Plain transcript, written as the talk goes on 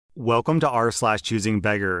Welcome to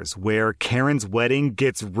r/choosingbeggars, where Karen's wedding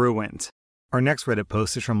gets ruined. Our next Reddit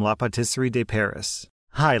post is from La Patisserie de Paris.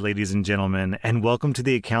 Hi, ladies and gentlemen, and welcome to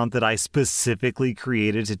the account that I specifically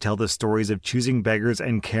created to tell the stories of choosing beggars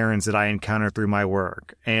and Karens that I encounter through my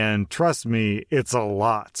work. And trust me, it's a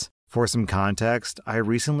lot. For some context, I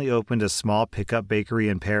recently opened a small pickup bakery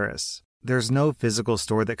in Paris. There's no physical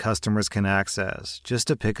store that customers can access,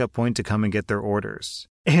 just a pickup point to come and get their orders.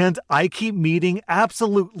 And I keep meeting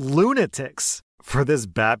absolute lunatics. For this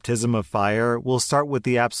baptism of fire, we'll start with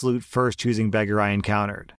the absolute first choosing beggar I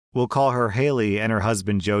encountered. We'll call her Haley and her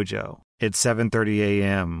husband Jojo. It's 7:30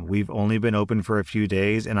 a.m. We've only been open for a few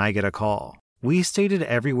days and I get a call. We stated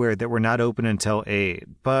everywhere that we're not open until 8,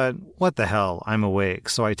 but what the hell, I'm awake,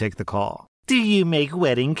 so I take the call. Do you make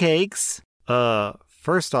wedding cakes?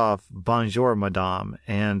 First off, bonjour, madame,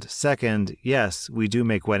 and second, yes, we do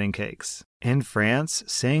make wedding cakes. In France,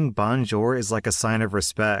 saying bonjour is like a sign of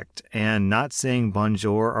respect, and not saying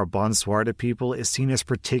bonjour or bonsoir to people is seen as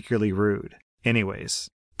particularly rude. Anyways.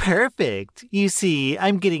 Perfect. You see,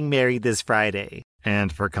 I'm getting married this Friday.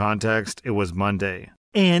 And for context, it was Monday.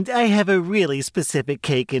 And I have a really specific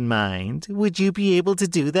cake in mind. Would you be able to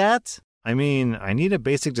do that? I mean, I need a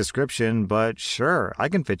basic description, but sure, I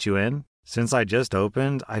can fit you in. Since I just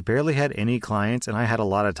opened, I barely had any clients and I had a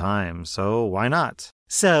lot of time, so why not?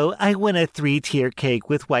 So I want a 3-tier cake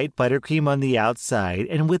with white buttercream on the outside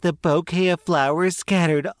and with a bouquet of flowers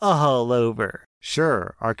scattered all over.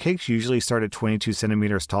 Sure, our cakes usually start at 22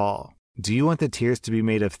 centimeters tall. Do you want the tiers to be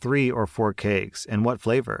made of 3 or 4 cakes, and what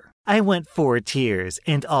flavor? I want 4 tiers,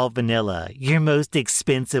 and all vanilla, your most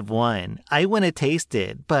expensive one. I want to taste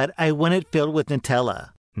it, but I want it filled with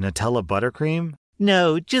Nutella. Nutella buttercream?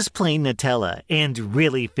 No, just plain Nutella, and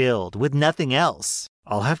really filled, with nothing else.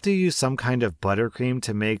 I'll have to use some kind of buttercream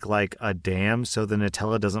to make like a dam so the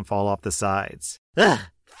Nutella doesn't fall off the sides. Ugh,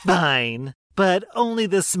 fine. But only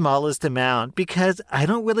the smallest amount because I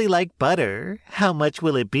don't really like butter. How much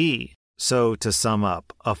will it be? So to sum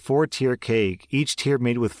up, a 4-tier cake, each tier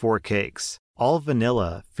made with 4 cakes. All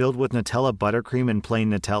vanilla, filled with Nutella buttercream and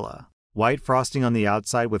plain Nutella. White frosting on the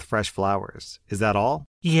outside with fresh flowers. Is that all?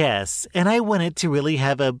 Yes, and I want it to really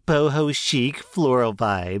have a boho chic floral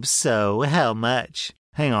vibe, so how much?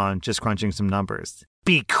 Hang on, just crunching some numbers.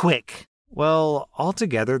 Be quick! Well,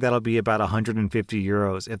 altogether that'll be about 150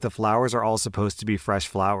 euros if the flowers are all supposed to be fresh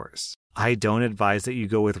flowers. I don't advise that you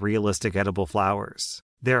go with realistic edible flowers.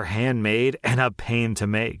 They're handmade and a pain to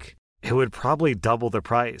make. It would probably double the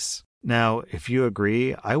price. Now, if you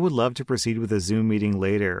agree, I would love to proceed with a Zoom meeting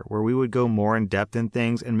later where we would go more in depth in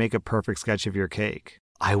things and make a perfect sketch of your cake.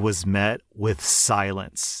 I was met with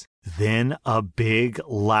silence, then a big,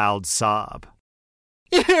 loud sob.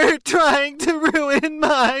 You're trying to ruin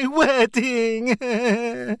my wedding!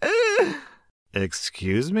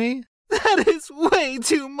 Excuse me? That is way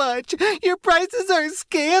too much! Your prices are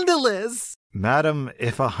scandalous! Madam,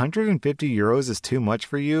 if 150 euros is too much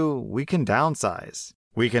for you, we can downsize.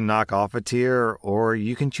 We can knock off a tier, or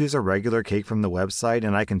you can choose a regular cake from the website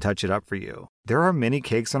and I can touch it up for you. There are many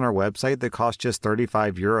cakes on our website that cost just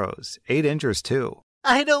 35 euros, 8 inches too.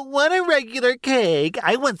 I don't want a regular cake,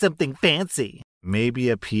 I want something fancy. Maybe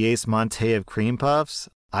a pièce montée of cream puffs?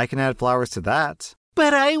 I can add flowers to that.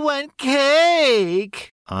 But I want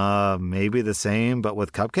cake! Maybe the same, but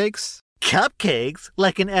with cupcakes? Cupcakes?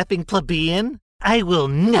 Like an effing plebeian? I will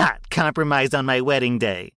not compromise on my wedding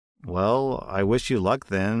day. Well, I wish you luck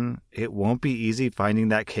then. It won't be easy finding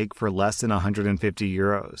that cake for less than 150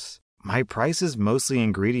 euros. My price is mostly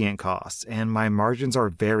ingredient costs, and my margins are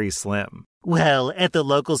very slim. Well, at the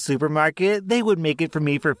local supermarket, they would make it for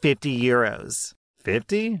me for 50 euros.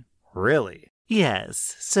 50? Really?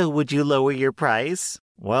 Yes. So would you lower your price?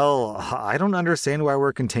 Well, I don't understand why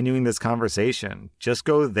we're continuing this conversation. Just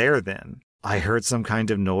go there then. I heard some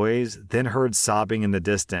kind of noise, then heard sobbing in the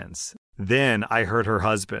distance. Then I heard her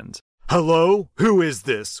husband. Hello? Who is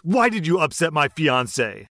this? Why did you upset my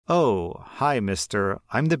fiancé? Oh, hi, mister.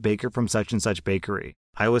 I'm the baker from such and such bakery.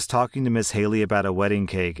 I was talking to Miss Haley about a wedding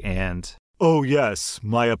cake and... Oh yes,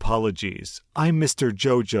 my apologies. I'm Mr.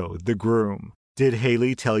 Jojo, the groom. Did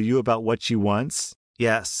Haley tell you about what she wants?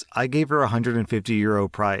 Yes, I gave her 150 euro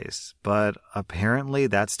price, but apparently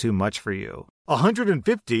that's too much for you.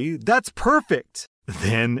 150? That's perfect!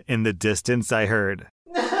 Then, in the distance, I heard...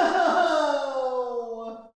 No!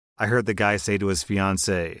 I heard the guy say to his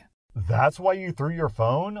fiancée, That's why you threw your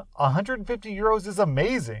phone? 150 euros is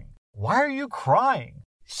amazing. Why are you crying?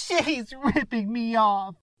 She's ripping me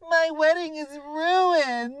off. My wedding is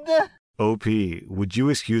ruined. OP, would you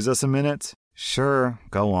excuse us a minute? Sure,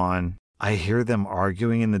 go on. I hear them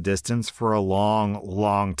arguing in the distance for a long,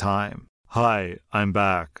 long time. Hi, I'm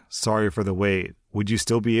back. Sorry for the wait. Would you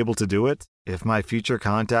still be able to do it? If my future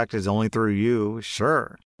contact is only through you,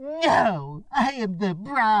 sure. No, I am the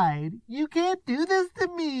bride. You can't do this to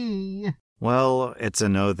me. Well, it's a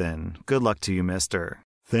no then. Good luck to you, mister.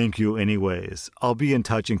 Thank you anyways. I'll be in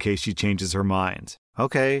touch in case she changes her mind.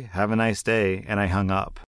 Okay, have a nice day, and I hung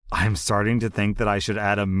up. I'm starting to think that I should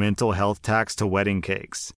add a mental health tax to wedding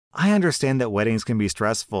cakes. I understand that weddings can be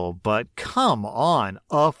stressful, but come on,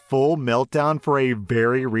 a full meltdown for a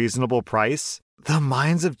very reasonable price? The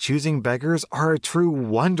minds of Choosing Beggars are a true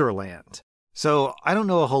wonderland. So, I don't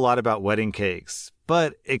know a whole lot about wedding cakes,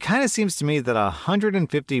 but it kind of seems to me that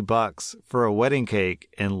 $150 for a wedding cake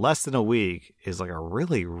in less than a week is like a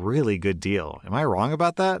really, really good deal. Am I wrong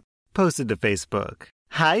about that? Posted to Facebook.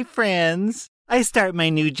 Hi, friends. I start my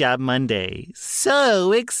new job Monday.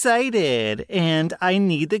 So excited! And I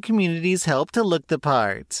need the community's help to look the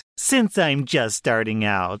part. Since I'm just starting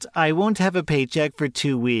out, I won't have a paycheck for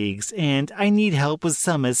 2 weeks, and I need help with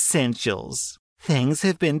some essentials. Things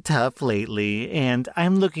have been tough lately, and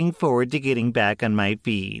I'm looking forward to getting back on my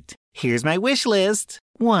feet. Here's my wish list.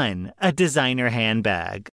 1. A designer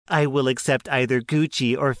handbag. I will accept either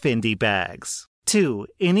Gucci or Fendi bags. 2.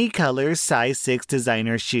 Any color size 6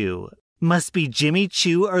 designer shoe. Must be Jimmy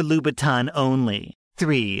Choo or Louboutin only.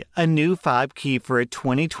 3. A new fob key for a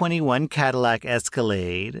 2021 Cadillac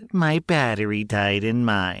Escalade. My battery died in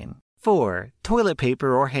mine. 4. Toilet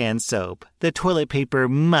paper or hand soap. The toilet paper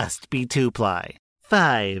must be 2-ply.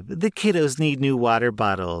 5. The kiddos need new water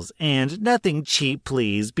bottles, and nothing cheap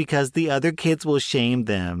please because the other kids will shame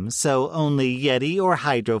them, so only Yeti or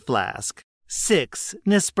Hydro Flask. 6.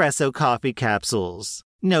 Nespresso coffee capsules.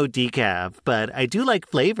 No decaf, but I do like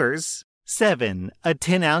flavors. 7. A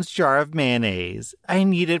 10-ounce jar of mayonnaise. I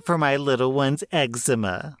need it for my little one's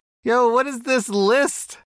eczema. Yo, what is this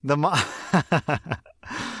list? The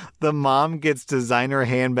mom gets designer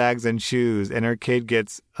handbags and shoes, and her kid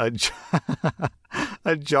gets a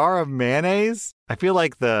jar of mayonnaise? I feel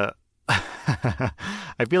like the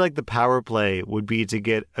power play would be to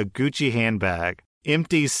get a Gucci handbag,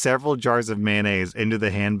 empty several jars of mayonnaise into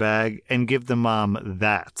the handbag, and give the mom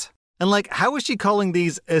that. And how is she calling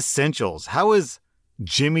these essentials? How is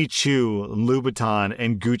Jimmy Choo, Louboutin,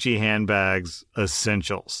 and Gucci handbags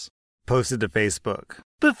essentials? Posted to Facebook.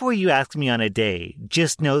 Before you ask me on a day,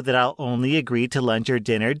 just know that I'll only agree to lunch or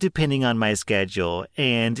dinner depending on my schedule,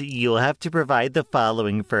 and you'll have to provide the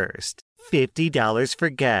following first. $50 for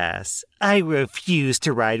gas. I refuse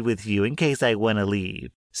to ride with you in case I want to leave.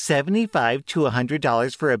 $75 to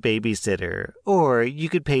 $100 for a babysitter, or you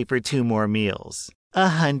could pay for 2 more meals.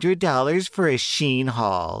 $100 for a Shein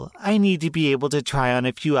haul. I need to be able to try on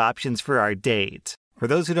a few options for our date. For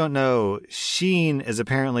those who don't know, Shein is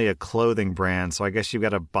apparently a clothing brand, so I guess you've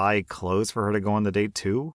got to buy clothes for her to go on the date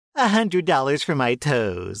too? $100 for my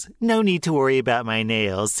toes. No need to worry about my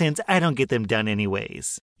nails since I don't get them done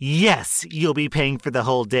anyways. Yes, you'll be paying for the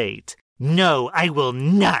whole date. No, I will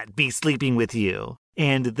not be sleeping with you.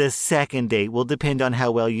 And the second date will depend on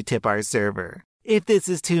how well you tip our server. If this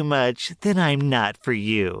is too much, then I'm not for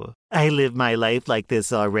you. I live my life like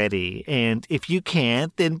this already, and if you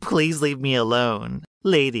can't, then please leave me alone.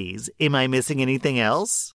 Ladies, am I missing anything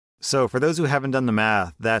else? So for those who haven't done the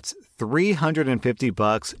math, that's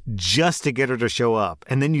 $350 just to get her to show up,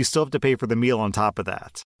 and then you still have to pay for the meal on top of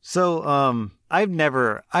that. So, I've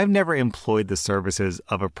never employed the services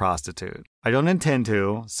of a prostitute. I don't intend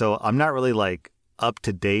to, so I'm not really up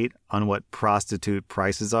to date on what prostitute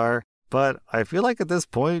prices are. But I feel like at this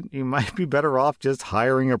point, you might be better off just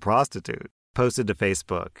hiring a prostitute. Posted to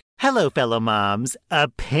Facebook. Hello, fellow moms.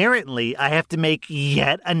 Apparently, I have to make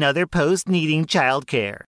yet another post needing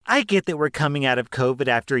childcare. I get that we're coming out of COVID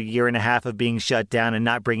after 1.5 years of being shut down and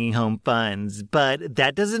not bringing home funds, but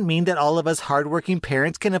that doesn't mean that all of us hardworking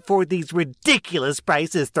parents can afford these ridiculous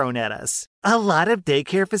prices thrown at us. A lot of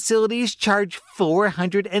daycare facilities charge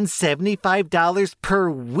 $475 per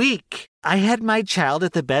week. I had my child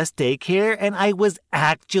at the best daycare and I was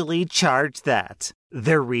actually charged that.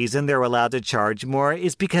 The reason they're allowed to charge more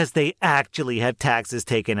is because they actually have taxes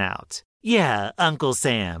taken out. Yeah, Uncle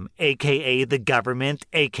Sam, aka the government,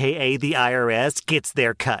 aka the IRS, gets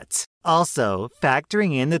their cut. Also,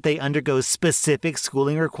 factoring in that they undergo specific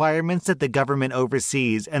schooling requirements that the government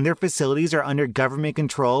oversees and their facilities are under government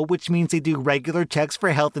control, which means they do regular checks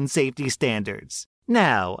for health and safety standards.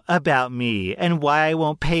 Now, about me and why I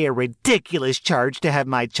won't pay a ridiculous charge to have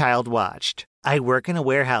my child watched. I work in a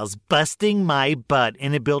warehouse busting my butt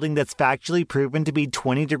in a building that's factually proven to be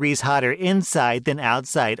 20 degrees hotter inside than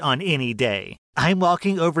outside on any day. I'm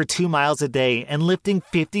walking over 2 miles a day and lifting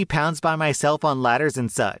 50 pounds by myself on ladders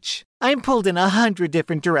and such. I'm pulled in 100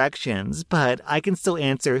 different directions, but I can still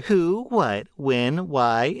answer who, what, when,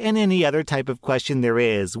 why, and any other type of question there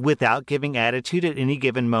is without giving attitude at any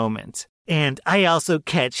given moment. And I also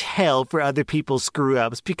catch hell for other people's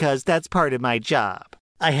screw-ups because that's part of my job.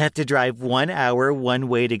 I have to drive 1 hour one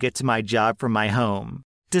way to get to my job from my home.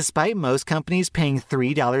 Despite most companies paying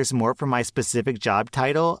 $3 more for my specific job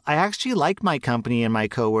title, I actually like my company and my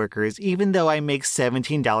coworkers even though I make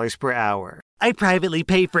 $17 per hour. I privately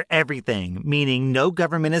pay for everything, meaning no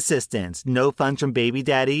government assistance, no funds from baby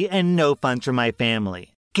daddy, and no funds from my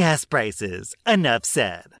family. Gas prices. Enough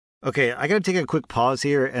said. Okay, I gotta take a quick pause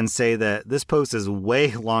here and say that this post is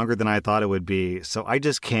way longer than I thought it would be, so I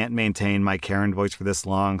just can't maintain my Karen voice for this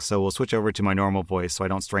long, so we'll switch over to my normal voice so I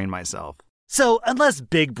don't strain myself. So, unless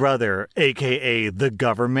Big Brother, aka the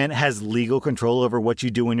government, has legal control over what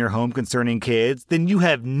you do in your home concerning kids, then you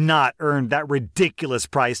have not earned that ridiculous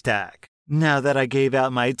price tag. Now that I gave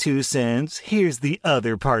out my 2 cents, here's the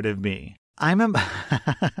other part of me. I'm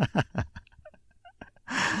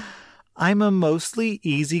a mostly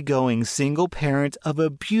easygoing single parent of a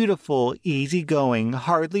beautiful, easygoing,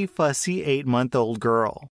 hardly fussy 8-month-old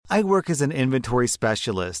girl. I work as an inventory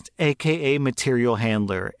specialist, aka material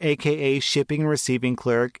handler, aka shipping and receiving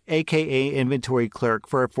clerk, aka inventory clerk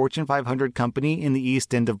for a Fortune 500 company in the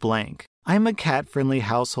East End of blank. I'm a cat-friendly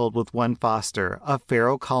household with 1 foster, a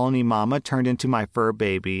feral colony mama turned into my fur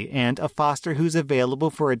baby, and a foster who's available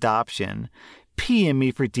for adoption. PM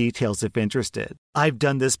me for details if interested. I've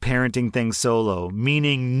done this parenting thing solo,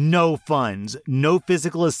 meaning no funds, no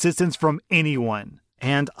physical assistance from anyone.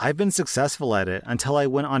 And I've been successful at it until I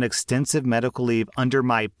went on extensive medical leave under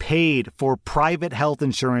my paid for private health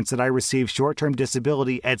insurance that I received short-term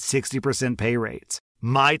disability at 60% pay rates.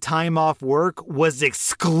 My time off work was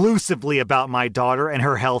exclusively about my daughter and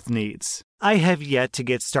her health needs. I have yet to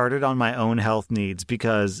get started on my own health needs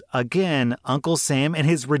because, again, Uncle Sam and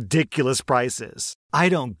his ridiculous prices. I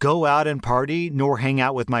don't go out and party, nor hang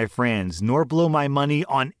out with my friends, nor blow my money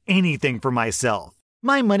on anything for myself.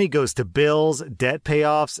 My money goes to bills, debt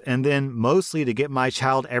payoffs, and then mostly to get my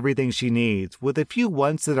child everything she needs, with a few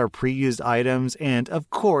wants that are pre-used items and, of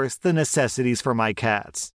course, the necessities for my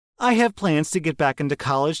cats. I have plans to get back into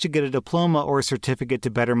college to get a diploma or a certificate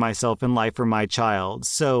to better myself in life for my child,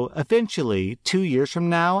 so eventually, 2 years from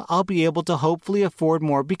now, I'll be able to hopefully afford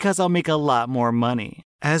more because I'll make a lot more money.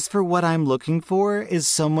 As for what I'm looking for is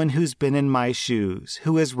someone who's been in my shoes,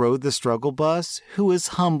 who has rode the struggle bus, who is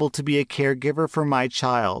humble to be a caregiver for my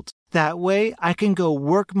child. That way, I can go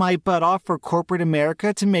work my butt off for corporate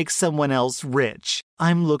America to make someone else rich.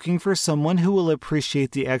 I'm looking for someone who will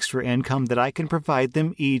appreciate the extra income that I can provide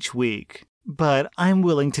them each week. But I'm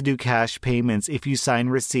willing to do cash payments if you sign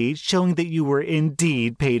receipts showing that you were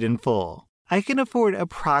indeed paid in full. I can afford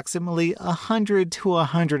approximately $100 to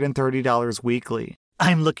 $130 weekly.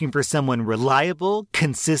 I'm looking for someone reliable,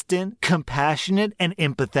 consistent, compassionate, and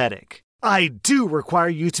empathetic. I do require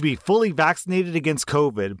you to be fully vaccinated against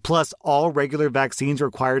COVID, plus all regular vaccines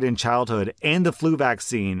required in childhood and the flu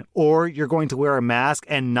vaccine, or you're going to wear a mask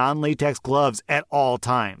and non-latex gloves at all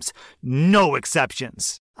times. No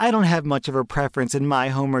exceptions. I don't have much of a preference in my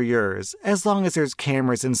home or yours, as long as there's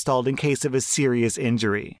cameras installed in case of a serious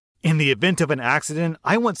injury. In the event of an accident,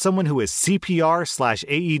 I want someone who is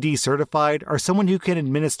CPR/AED certified or someone who can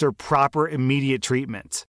administer proper immediate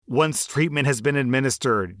treatment. Once treatment has been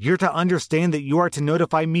administered, you're to understand that you are to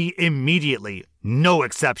notify me immediately. No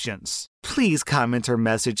exceptions. Please comment or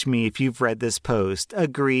message me if you've read this post,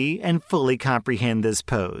 agree, and fully comprehend this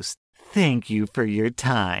post. Thank you for your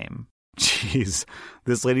time. Jeez,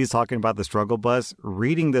 this lady's talking about the struggle bus.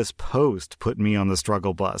 Reading this post put me on the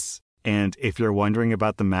struggle bus. And if you're wondering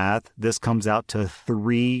about the math, this comes out to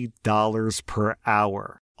 $3 per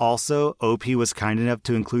hour. Also, OP was kind enough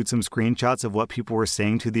to include some screenshots of what people were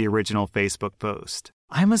saying to the original Facebook post.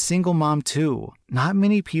 I'm a single mom too. Not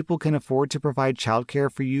many people can afford to provide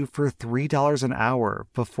childcare for you for $3 an hour,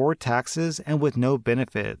 before taxes and with no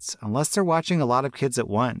benefits, unless they're watching a lot of kids at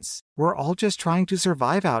once. We're all just trying to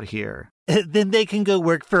survive out here. Then they can go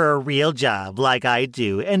work for a real job like I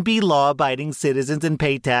do and be law-abiding citizens and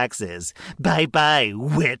pay taxes. Bye-bye,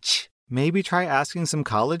 witch. Maybe try asking some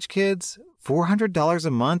college kids. $400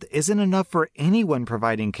 a month isn't enough for anyone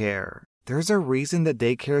providing care. There's a reason that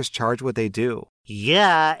daycares charge what they do.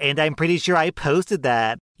 Yeah, and I'm pretty sure I posted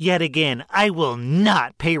that. Yet again, I will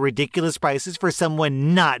not pay ridiculous prices for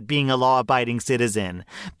someone not being a law-abiding citizen.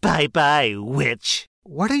 Bye-bye, witch.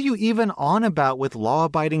 What are you even on about with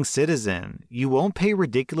law-abiding citizen? You won't pay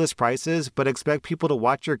ridiculous prices, but expect people to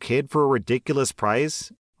watch your kid for a ridiculous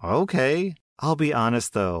price? Okay. I'll be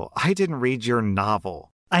honest though, I didn't read your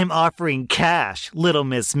novel. I'm offering cash, Little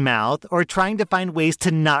Miss Mouth, or trying to find ways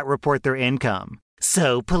to not report their income.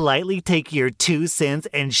 So politely take your 2 cents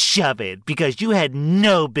and shove it because you had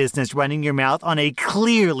no business running your mouth on a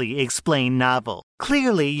clearly explained novel.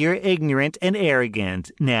 Clearly, you're ignorant and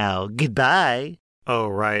arrogant. Now, goodbye. Oh,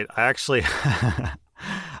 right. I actually...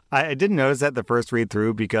 I didn't notice that the first read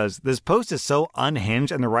through because this post is so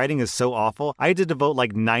unhinged and the writing is so awful. I had to devote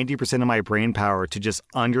like 90% of my brain power to just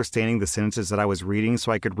understanding the sentences that I was reading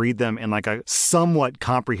so I could read them in like a somewhat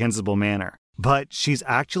comprehensible manner. But she's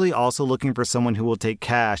actually also looking for someone who will take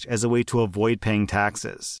cash as a way to avoid paying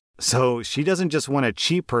taxes. So she doesn't just want a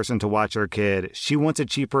cheap person to watch her kid, she wants a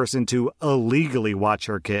cheap person to illegally watch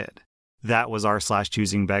her kid. That was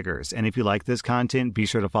r/choosingbeggars. And if you like this content, be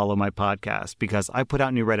sure to follow my podcast because I put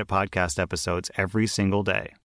out new Reddit podcast episodes every single day.